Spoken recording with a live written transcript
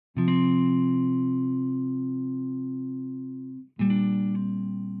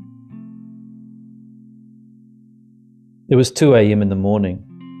It was 2 a.m. in the morning.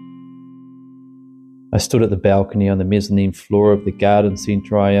 I stood at the balcony on the mezzanine floor of the garden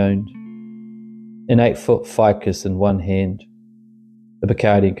centre I owned, an 8-foot ficus in one hand, a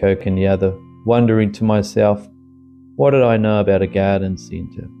Bacardi and Coke in the other, wondering to myself, what did I know about a garden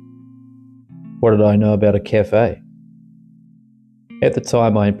centre? What did I know about a cafe? At the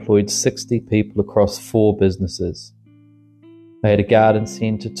time, I employed 60 people across 4 businesses. I had a garden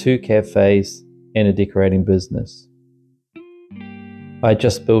centre, 2 cafes, and a decorating business. I had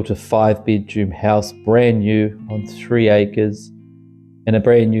just built a 5-bedroom house, brand new, on 3 acres, and a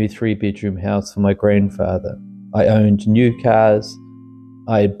brand new 3-bedroom house for my grandfather. I owned new cars.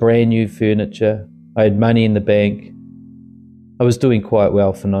 I had brand new furniture. I had money in the bank. I was doing quite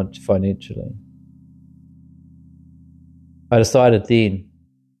well financially. I decided then,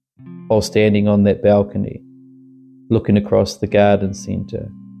 while standing on that balcony, looking across the garden centre,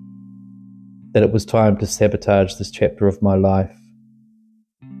 that it was time to sabotage this chapter of my life.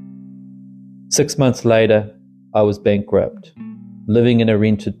 6 months later, I was bankrupt, living in a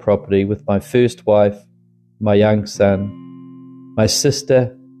rented property with my first wife, my young son, my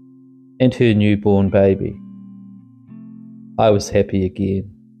sister, and her newborn baby. I was happy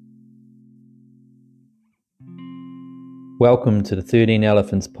again. Welcome to the 13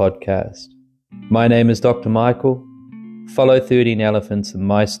 Elephants podcast. My name is Dr. Michael. Follow 13 Elephants and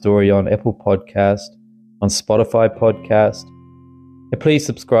my story on Apple Podcast, on Spotify Podcast, and please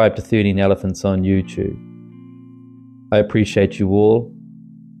subscribe to 13 Elephants on YouTube. I appreciate you all.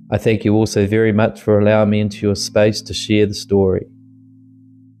 I thank you also very much for allowing me into your space to share the story.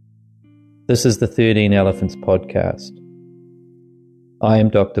 This is the 13 Elephants podcast. I am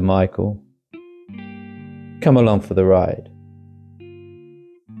Dr. Michael. Come along for the ride.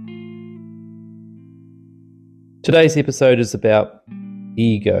 Today's episode is about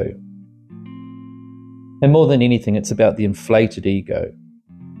ego. And more than anything, it's about the inflated ego.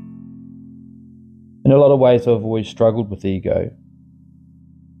 In a lot of ways, I've always struggled with ego.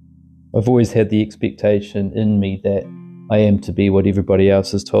 I've always had the expectation in me that I am to be what everybody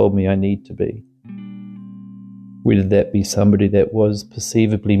else has told me I need to be. Whether that be somebody that was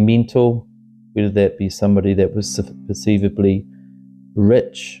perceivably mental, whether that be somebody that was perceivably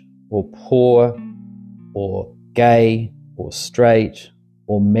rich or poor or gay or straight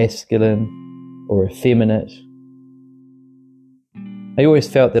or masculine or effeminate. I always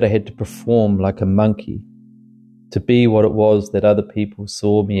felt that I had to perform like a monkey to be what it was that other people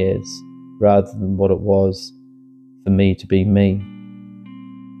saw me as, rather than what it was for me to be me.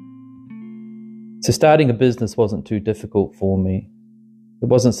 So starting a business wasn't too difficult for me. It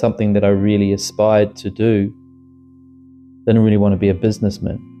wasn't something that I really aspired to do. Didn't really want to be a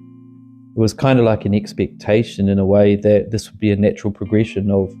businessman. It was kind of like an expectation in a way that this would be a natural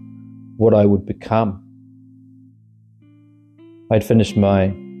progression of what I would become. I'd finished my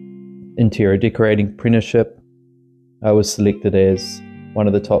interior decorating apprenticeship. I was selected as one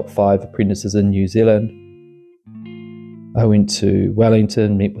of the top 5 apprentices in New Zealand. I went to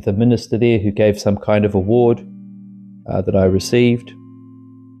Wellington, met with a minister there who gave some kind of award that I received.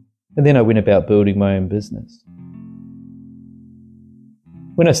 And then I went about building my own business.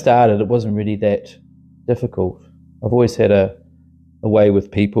 When I started, it wasn't really that difficult. I've always had a way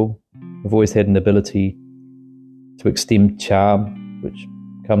with people. I've always had an ability to extend charm, which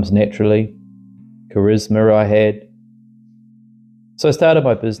comes naturally. Charisma I had. So I started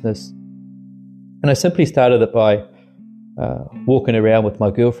my business, and I simply started it by walking around with my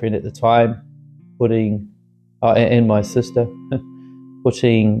girlfriend at the time, and my sister,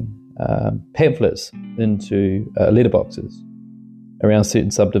 putting pamphlets into letterboxes around certain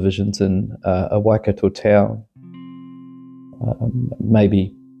subdivisions in a Waikato town.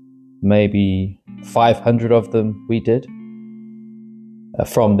 Maybe 500 of them we did.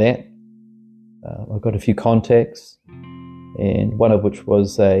 From that, I got a few contacts, and one of which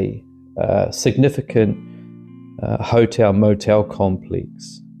was a significant hotel motel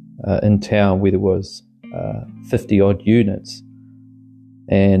complex in town where there was 50 odd units,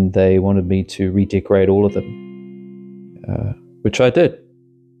 and they wanted me to redecorate all of them, which I did.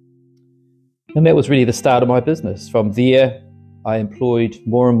 And that was really the start of my business. From there, I employed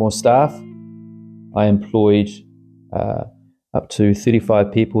more and more staff. I employed up to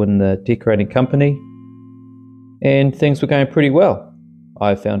 35 people in the decorating company, and things were going pretty well.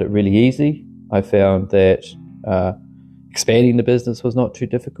 I found it really easy. I found that expanding the business was not too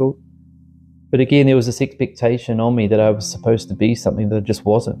difficult. But again, there was this expectation on me that I was supposed to be something that I just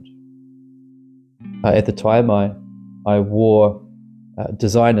wasn't. At the time, I wore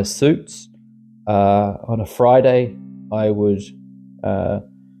designer suits. On a Friday, I would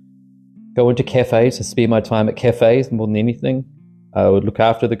go into cafes. I spend my time at cafes more than anything. I would look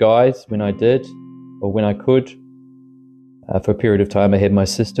after the guys when I did, or when I could. For a period of time, I had my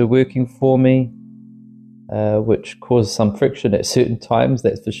sister working for me, which caused some friction at certain times,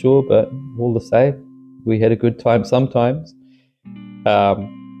 that's for sure, but all the same, we had a good time sometimes.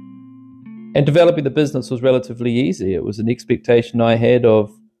 And developing the business was relatively easy. It was an expectation I had of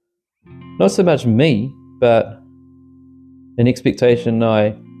not so much me, but an expectation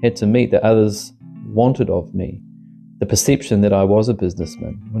I had to meet that others wanted of me. The perception that I was a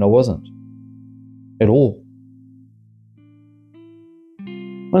businessman when I wasn't at all.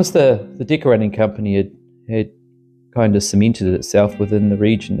 Once the decorating company had kind of cemented itself within the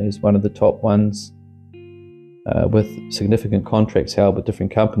region as one of the top ones, with significant contracts held with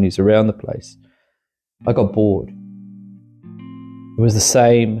different companies around the place, I got bored. It was the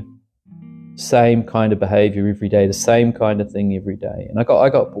same kind of behavior every day, the same kind of thing every day, and I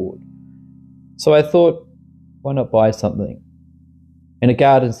got bored. So I thought, why not buy something? And a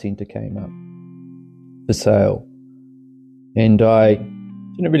garden centre came up for sale, and I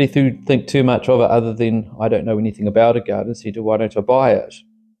didn't really think too much of it other than, I don't know anything about a garden centre, why don't I buy it?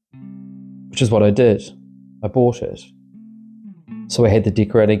 Which is what I did. I bought it. So I had the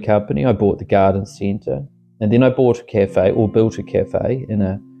decorating company, I bought the garden centre, and then I bought a cafe, or built a cafe in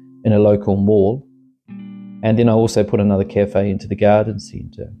a local mall, and then I also put another cafe into the garden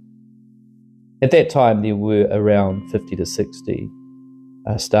centre. At that time, there were around 50 to 60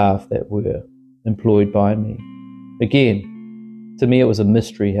 staff that were employed by me. Again, to me it was a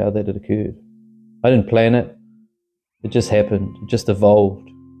mystery how that had occurred. I didn't plan it, it just happened, it just evolved.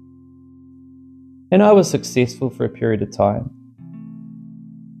 And I was successful for a period of time.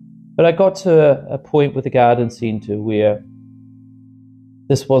 But I got to a point with the garden centre where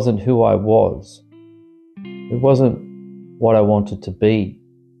this wasn't who I was. It wasn't what I wanted to be.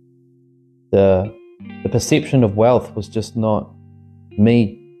 The perception of wealth was just not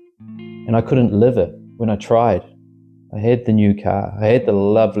me. And I couldn't live it when I tried. I had the new car. I had the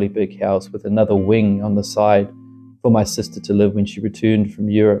lovely big house with another wing on the side for my sister to live when she returned from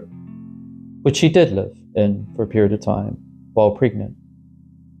Europe, which she did live in for a period of time while pregnant.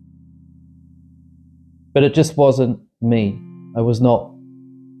 But it just wasn't me. I was not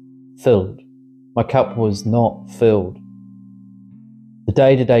filled. My cup was not filled. The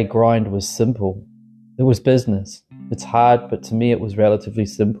day-to-day grind was simple. It was business. It's hard, but to me it was relatively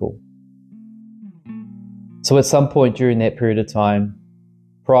simple. So at some point during that period of time,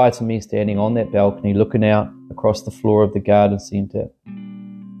 prior to me standing on that balcony looking out across the floor of the garden centre,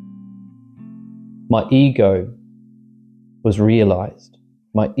 my ego was realized.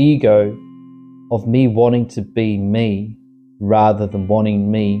 My ego of me wanting to be me rather than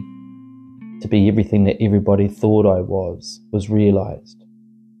wanting me to be everything that everybody thought I was realized.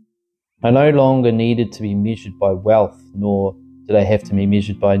 I no longer needed to be measured by wealth, nor did I have to be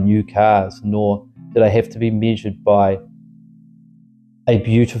measured by new cars, nor did I have to be measured by a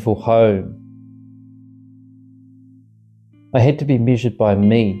beautiful home. I had to be measured by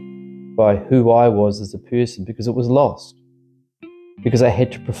me, by who I was as a person, because it was lost, because I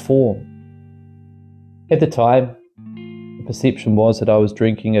had to perform. At the time, the perception was that I was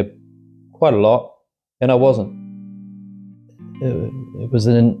drinking quite a lot, and I wasn't. It was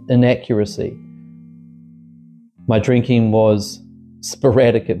an inaccuracy. My drinking was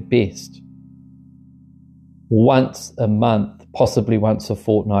sporadic at best. Once a month, possibly once a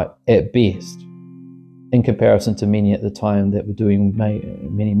fortnight at best, in comparison to many at the time that were doing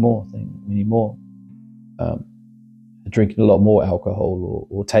many more, drinking a lot more alcohol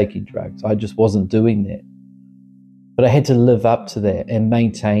or taking drugs. I just wasn't doing that. But I had to live up to that and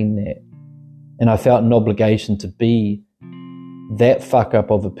maintain that. And I felt an obligation to be that fuck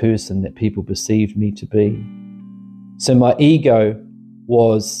up of a person that people perceived me to be. So my ego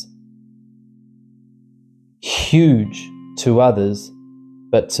was huge to others,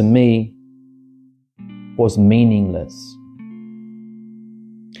 but to me was meaningless.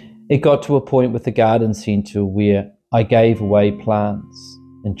 It got to a point with the garden centre where I gave away plants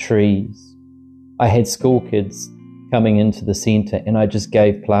and trees. I had school kids coming into the centre and I just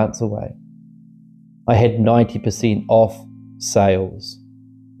gave plants away. I had 90% off sales.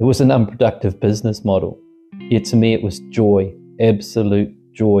 It was an unproductive business model, yet to me it was joy, absolute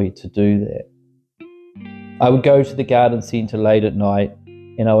joy to do that. I would go to the garden centre late at night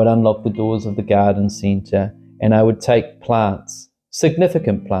and I would unlock the doors of the garden centre and I would take plants,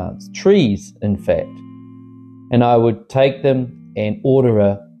 significant plants, trees in fact, and I would take them and order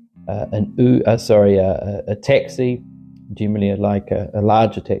a taxi, generally like a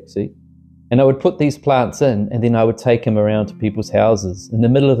larger taxi, And I would put these plants in, and then I would take them around to people's houses in the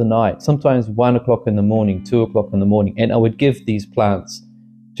middle of the night, sometimes 1 o'clock in the morning, 2 o'clock in the morning, and I would give these plants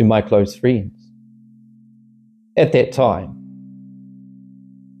to my close friends. At that time,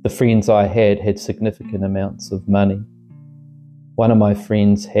 the friends I had significant amounts of money. One of my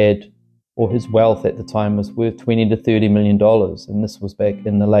friends had, or his wealth at the time was worth $20 to $30 million, and this was back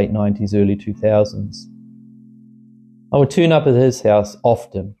in the late 90s, early 2000s. I would turn up at his house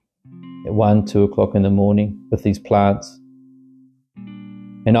often at 1, 2 o'clock in the morning with these plants,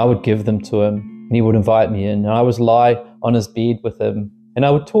 and I would give them to him, and he would invite me in, and I would lie on his bed with him, and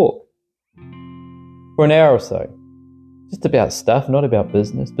I would talk for an hour or so, just about stuff, not about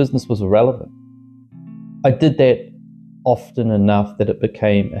business. Business was irrelevant. I did that often enough that it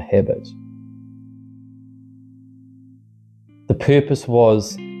became a habit. The purpose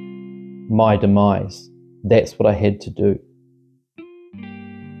was my demise. That's what I had to do.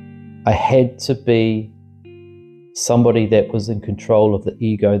 I had to be somebody that was in control of the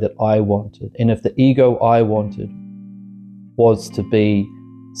ego that I wanted. And if the ego I wanted was to be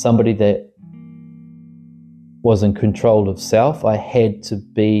somebody that was in control of self, I had to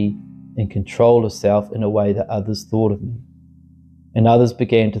be in control of self in a way that others thought of me. And others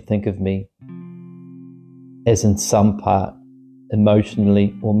began to think of me as in some part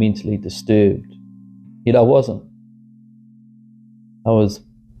emotionally or mentally disturbed. Yet I wasn't. I was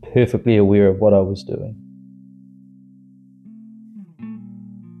perfectly aware of what I was doing.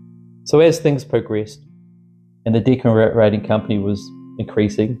 So as things progressed and the decorating company was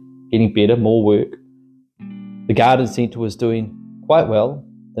increasing, getting better, more work, the garden centre was doing quite well.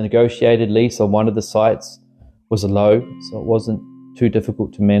 The negotiated lease on one of the sites was low, so it wasn't too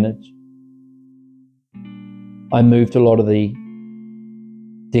difficult to manage. I moved a lot of the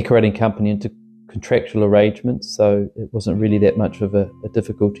decorating company into contractual arrangements, so it wasn't really that much of a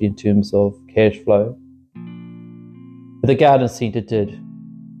difficulty in terms of cash flow. But the garden centre did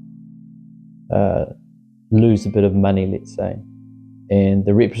lose a bit of money, let's say, and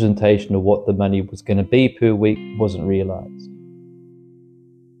the representation of what the money was going to be per week wasn't realised.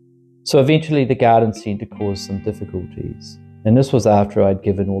 So eventually the garden centre caused some difficulties, and this was after I'd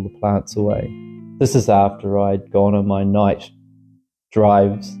given all the plants away. This is after I'd gone on my night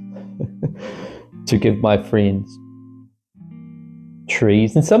drives to give my friends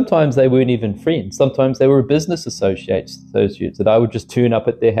trees, and sometimes they weren't even friends. Sometimes they were business associates that I would just turn up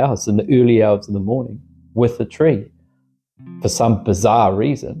at their house in the early hours of the morning with a tree. For some bizarre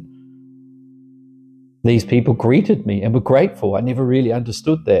reason, these people greeted me and were grateful. I never really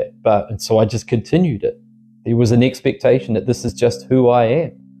understood that, and so I just continued it. There was an expectation that this is just who I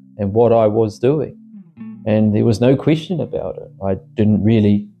am and what I was doing, and there was no question about it. I didn't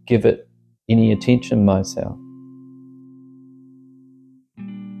really give it any attention myself.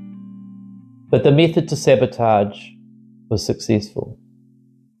 But the method to sabotage was successful.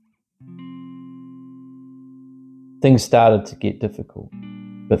 Things started to get difficult,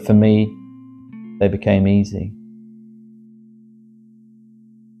 but for me, they became easy.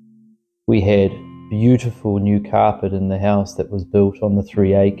 We had beautiful new carpet in the house that was built on the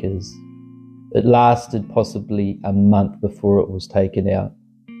 3 acres. It lasted possibly a month before it was taken out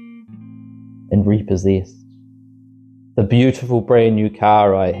and repossessed. The beautiful brand new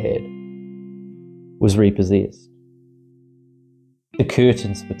car I had was repossessed. The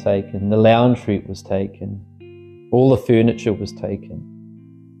curtains were taken, the lounge suite was taken, all the furniture was taken.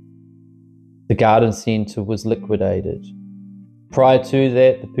 The garden centre was liquidated. Prior to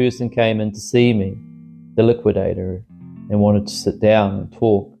that, the person came in to see me, the liquidator, and wanted to sit down and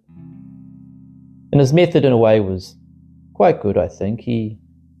talk. And his method in a way was quite good, I think. He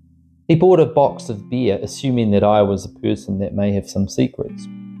bought a box of beer, assuming that I was a person that may have some secrets.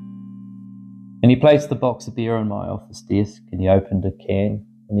 And he placed the box of beer on my office desk, and he opened a can,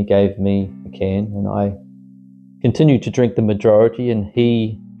 and he gave me a can, and I continued to drink the majority, and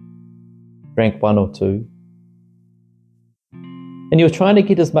he drank 1 or 2. And he was trying to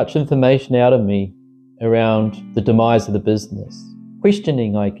get as much information out of me around the demise of the business,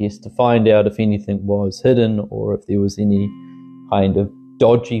 questioning, I guess, to find out if anything was hidden or if there was any kind of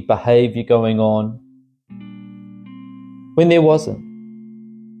dodgy behaviour going on, when there wasn't.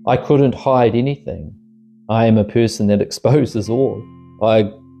 I couldn't hide anything. I am a person that exposes all.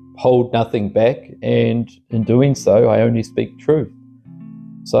 I hold nothing back, and in doing so, I only speak truth.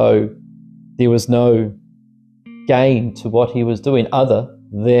 So there was no gain to what he was doing other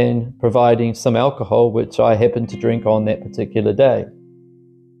than providing some alcohol, which I happened to drink on that particular day.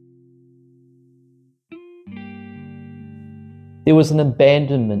 There was an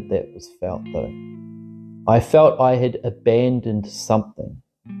abandonment that was felt, though. I felt I had abandoned something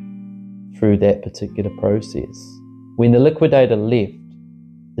through that particular process. When the liquidator left,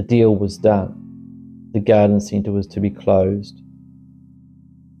 the deal was done. The garden centre was to be closed.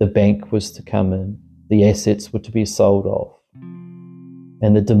 The bank was to come in. The assets were to be sold off.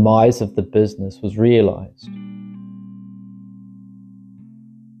 And the demise of the business was realised.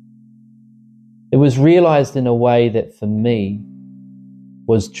 It was realised in a way that for me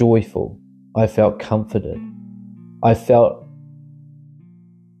was joyful. I felt comforted. I felt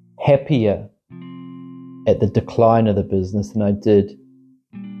happier at the decline of the business than I did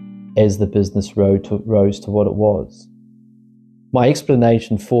as the business rose to what it was. My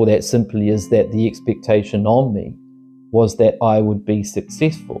explanation for that simply is that the expectation on me was that I would be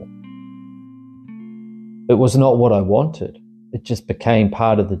successful. It was not what I wanted. It just became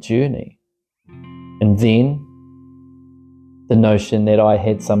part of the journey. And then the notion that I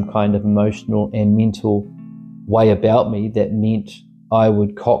had some kind of emotional and mental way about me that meant I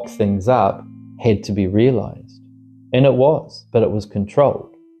would cock things up had to be realized. And it was, but it was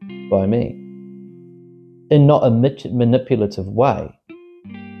controlled by me. In not a manipulative way,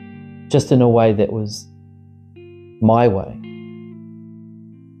 just in a way that was my way.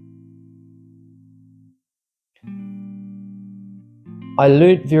 I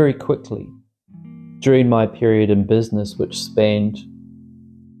learned very quickly during my period in business, which spanned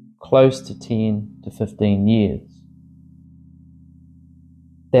close to 10 to 15 years,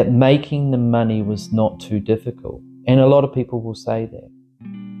 that making the money was not too difficult. And a lot of people will say that.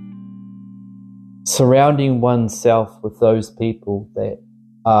 Surrounding oneself with those people that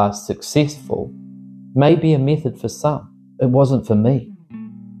are successful may be a method for some. It wasn't for me.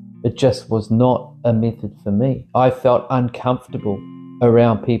 It just was not a method for me. I felt uncomfortable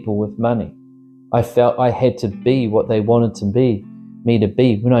around people with money. I felt I had to be what they wanted to be, me to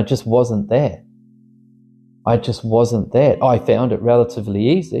be, when I just wasn't that. I just wasn't that. I found it relatively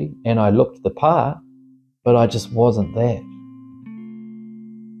easy and I looked the part, but I just wasn't that.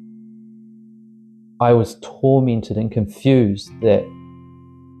 I was tormented and confused that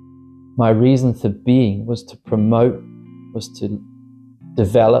my reason for being was to promote, was to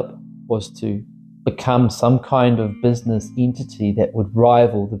develop, was to become some kind of business entity that would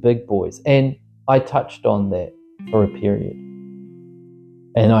rival the big boys. And I touched on that for a period.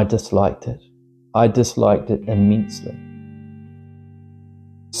 And I disliked it. I disliked it immensely.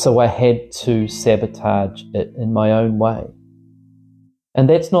 So I had to sabotage it in my own way. And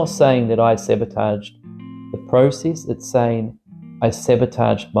that's not saying that I sabotaged the process. It's saying I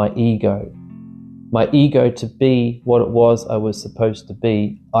sabotaged my ego. My ego to be what it was I was supposed to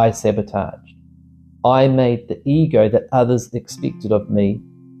be, I sabotaged. I made the ego that others expected of me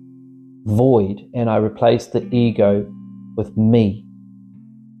void, and I replaced the ego with me.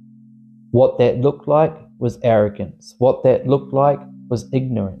 What that looked like was arrogance. What that looked like was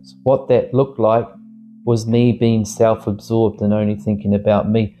ignorance. What that looked like was me being self-absorbed and only thinking about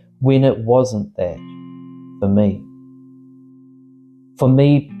me, when it wasn't that for me. For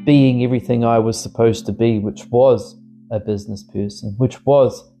me being everything I was supposed to be, which was a business person, which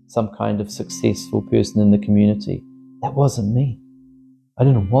was some kind of successful person in the community, that wasn't me. I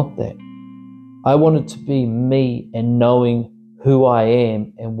didn't want that. I wanted to be me, and knowing who I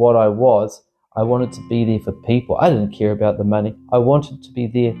am and what I was, I wanted to be there for people. I didn't care about the money. I wanted to be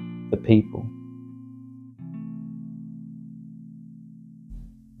there for people.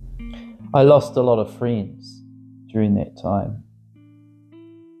 I lost a lot of friends during that time.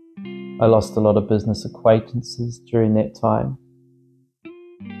 I lost a lot of business acquaintances during that time.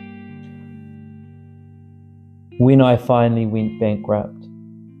 When I finally went bankrupt,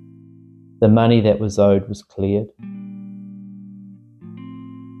 the money that was owed was cleared.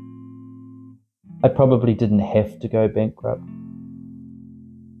 I probably didn't have to go bankrupt,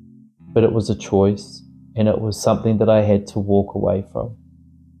 but it was a choice, and it was something that I had to walk away from.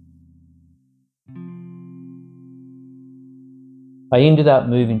 I ended up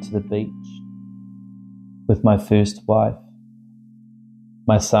moving to the beach with my first wife,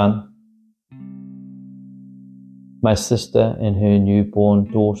 my son, my sister and her newborn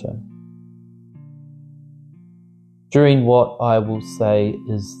daughter. During what I will say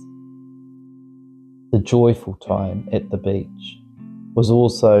is the joyful time at the beach was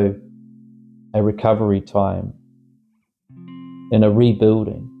also a recovery time and a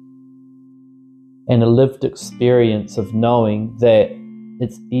rebuilding and a lived experience of knowing that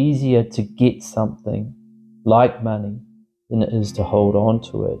it's easier to get something like money than it is to hold on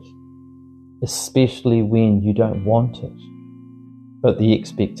to it, especially when you don't want it, but the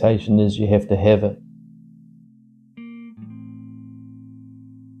expectation is you have to have it.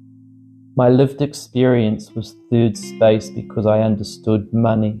 My lived experience was third space because I understood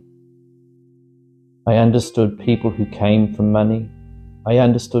money I understood people who came from money. I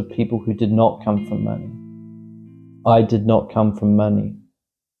understood people who did not come from money. I did not come from money.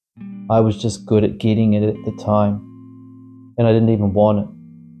 I was just good at getting it at the time, and I didn't even want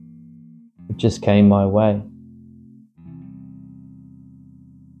it. It just came my way.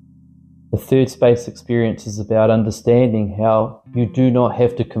 The third space experience is about understanding how you do not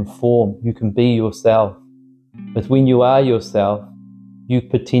have to conform. You can be yourself. But when you are yourself, you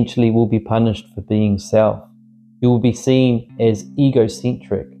potentially will be punished for being self. You will be seen as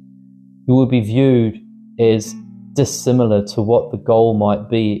egocentric. You will be viewed as dissimilar to what the goal might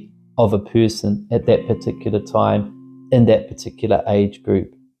be of a person at that particular time, in that particular age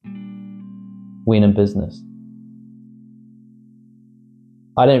group, when in business.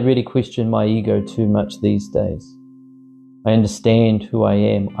 I don't really question my ego too much these days. I understand who I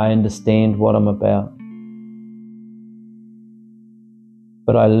am. I understand what I'm about.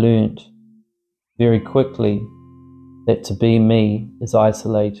 But I learnt very quickly that to be me is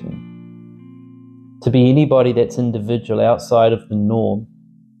isolating. To be anybody that's individual outside of the norm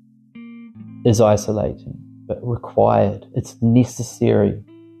is isolating, but required. It's necessary.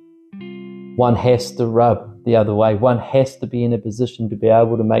 One has to rub the other way. One has to be in a position to be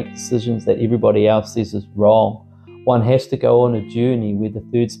able to make decisions that everybody else says is wrong. One has to go on a journey where the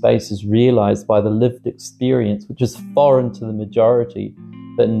third space is realized by the lived experience, which is foreign to the majority,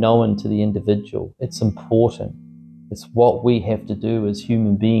 but known to the individual. It's important. It's what we have to do as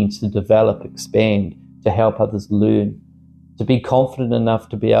human beings to develop, expand, to help others learn, to be confident enough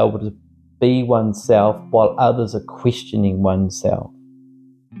to be able to be oneself while others are questioning oneself.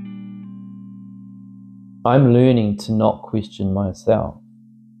 I'm learning to not question myself.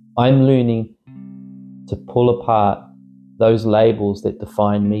 I'm learning to pull apart those labels that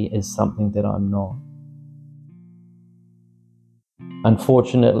define me as something that I'm not.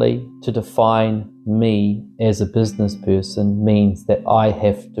 Unfortunately, to define me as a business person means that I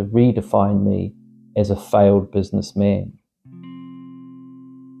have to redefine me as a failed businessman.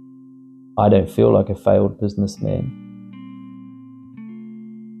 I don't feel like a failed businessman.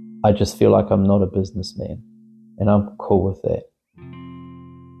 I just feel like I'm not a businessman, and I'm cool with that.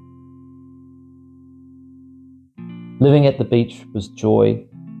 Living at the beach was joy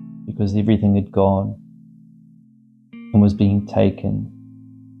because everything had gone and was being taken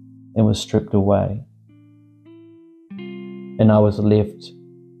and was stripped away. And I was left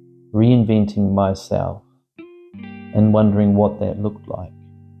reinventing myself and wondering what that looked like.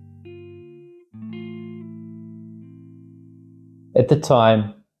 At the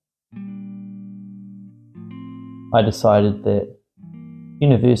time, I decided that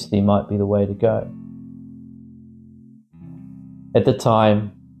university might be the way to go. At the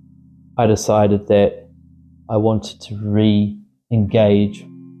time, I decided that I wanted to re-engage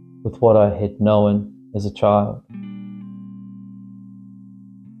with what I had known as a child.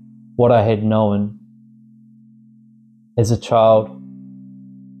 What I had known as a child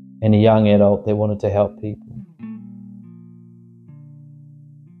and a young adult that wanted to help people.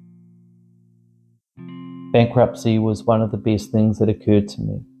 Bankruptcy was one of the best things that occurred to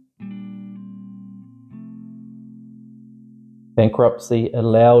me. Bankruptcy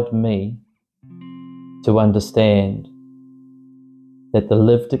allowed me to understand that the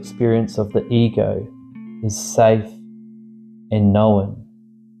lived experience of the ego is safe and known.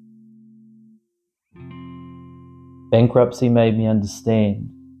 Bankruptcy made me understand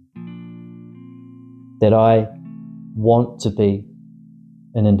that I want to be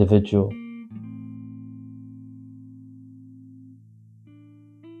an individual.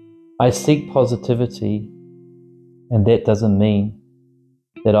 I seek positivity, and that doesn't mean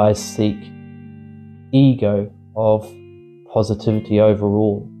that I seek ego of positivity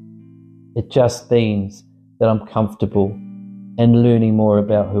overall. It just means that I'm comfortable and learning more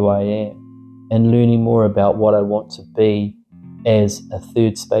about who I am and learning more about what I want to be as a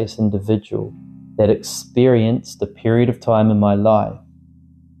third space individual that experienced a period of time in my life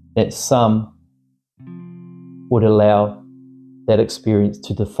that some would allow that experience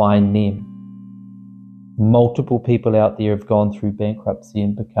to define them. Multiple people out there have gone through bankruptcy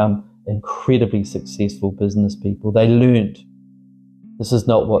and become incredibly successful business people. They learned this is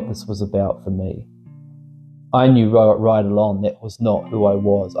not what this was about for me. I knew right along that was not who I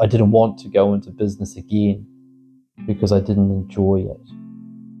was. I didn't want to go into business again because I didn't enjoy it.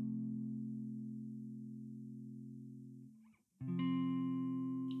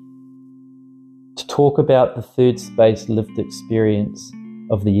 To talk about the third space lived experience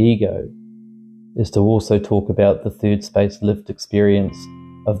of the ego is to also talk about the third space lived experience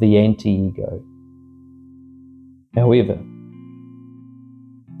of the anti-ego. However,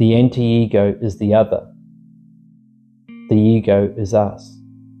 The anti-ego is the other. The ego is us.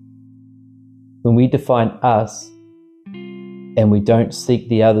 When we define us and we don't seek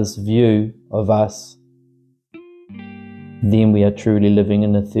the other's view of us, then we are truly living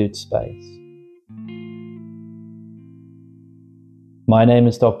in the third space. My name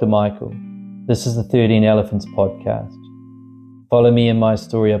is Dr. Michael. This is the 13 Elephants podcast. Follow me in my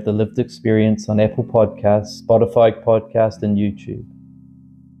story of the lived experience on Apple Podcasts, Spotify Podcast, and YouTube.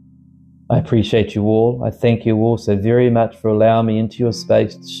 I appreciate you all. I thank you all so very much for allowing me into your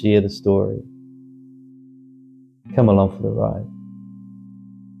space to share the story. Come along for the ride.